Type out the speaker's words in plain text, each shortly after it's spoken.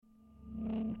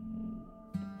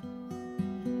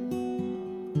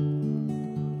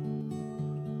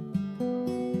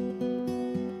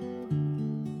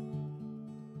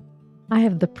I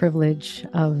have the privilege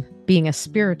of being a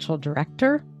spiritual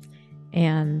director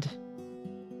and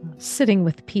sitting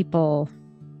with people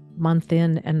month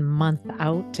in and month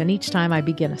out. And each time I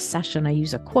begin a session, I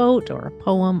use a quote or a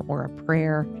poem or a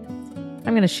prayer.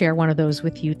 I'm going to share one of those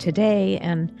with you today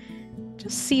and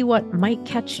just see what might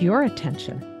catch your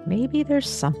attention. Maybe there's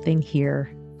something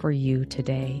here for you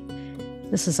today.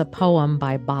 This is a poem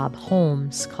by Bob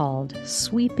Holmes called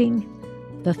Sweeping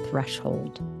the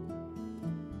Threshold.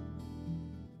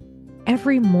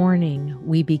 Every morning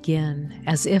we begin,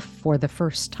 as if for the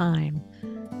first time,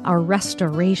 our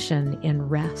restoration in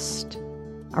rest,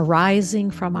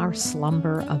 arising from our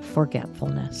slumber of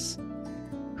forgetfulness.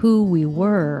 Who we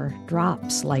were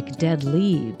drops like dead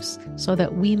leaves, so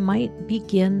that we might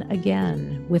begin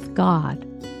again with God.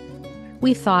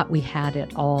 We thought we had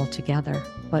it all together,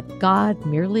 but God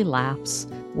merely laughs,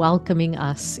 welcoming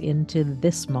us into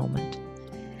this moment.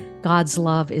 God's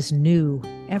love is new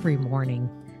every morning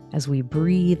as we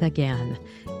breathe again,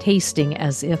 tasting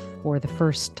as if for the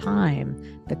first time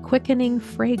the quickening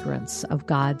fragrance of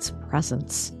God's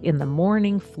presence in the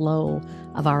morning flow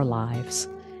of our lives.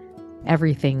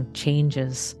 Everything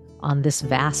changes on this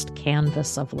vast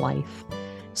canvas of life.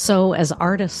 So as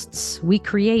artists, we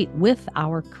create with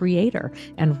our Creator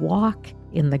and walk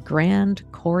in the grand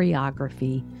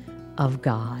choreography of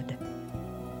God.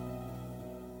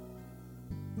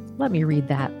 Let me read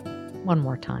that one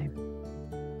more time.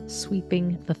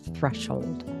 Sweeping the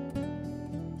threshold.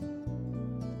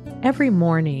 Every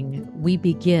morning we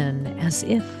begin as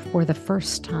if for the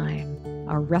first time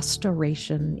our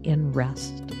restoration in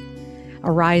rest,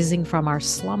 arising from our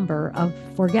slumber of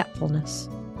forgetfulness.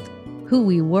 Who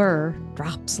we were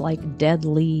drops like dead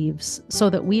leaves, so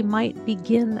that we might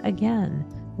begin again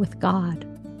with God.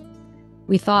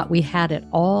 We thought we had it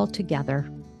all together,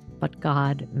 but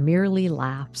God merely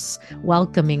laughs,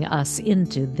 welcoming us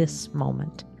into this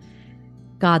moment.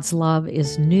 God's love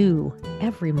is new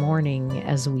every morning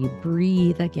as we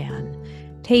breathe again,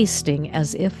 tasting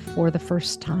as if for the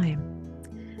first time.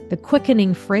 The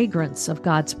quickening fragrance of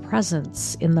God's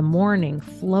presence in the morning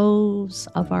flows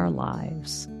of our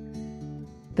lives.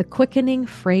 The quickening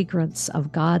fragrance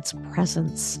of God's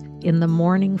presence in the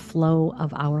morning flow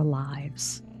of our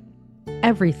lives.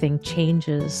 Everything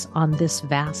changes on this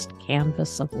vast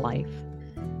canvas of life.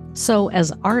 So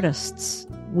as artists,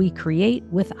 we create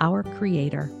with our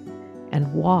Creator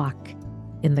and walk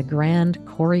in the grand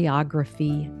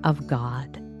choreography of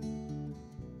God.